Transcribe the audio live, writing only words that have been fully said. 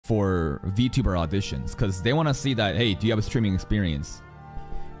for VTuber auditions because they want to see that, hey, do you have a streaming experience?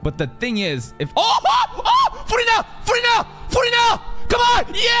 But the thing is, if Furina! Furina! Furina! Come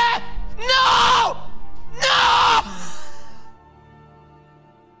on! Yeah! No! No!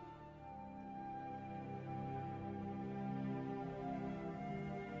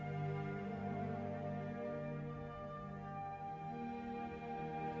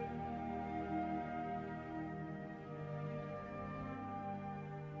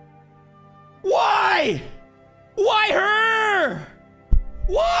 Why? Why her?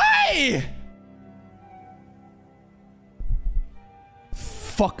 Why?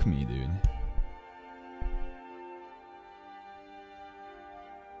 Fuck me, dude.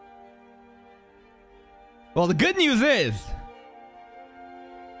 Well, the good news is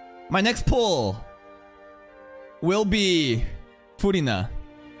my next pull will be Furina.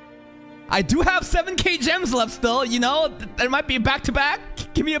 I do have 7k gems left still, you know? There might be a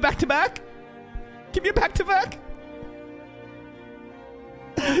back-to-back. Give me a back-to-back. Give me a back-to-back.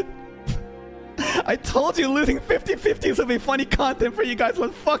 I told you losing 50-50s would be funny content for you guys,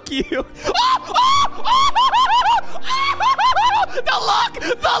 but fuck you. The luck!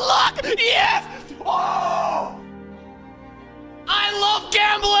 The luck! Yes! Oh! I love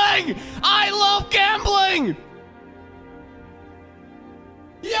gambling! I love gambling!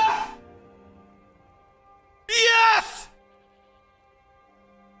 Yes! Yes!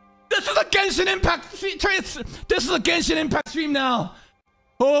 This is a Genshin Impact stream. This is a Genshin Impact stream now.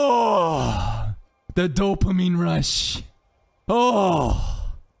 Oh, the dopamine rush.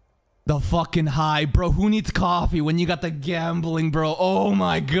 Oh, the fucking high, bro. Who needs coffee when you got the gambling, bro? Oh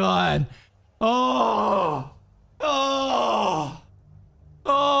my god. Oh, oh,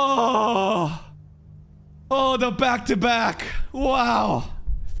 oh, oh, the back-to-back. Wow.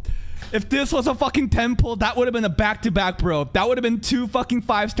 If this was a fucking 10 pull, that would have been a back-to-back, bro. That would have been 2 fucking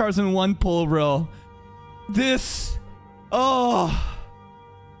 5 stars in 1 pull, bro. This... Oh.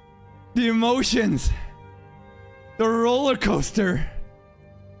 The emotions. The roller coaster.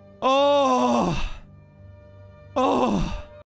 Oh.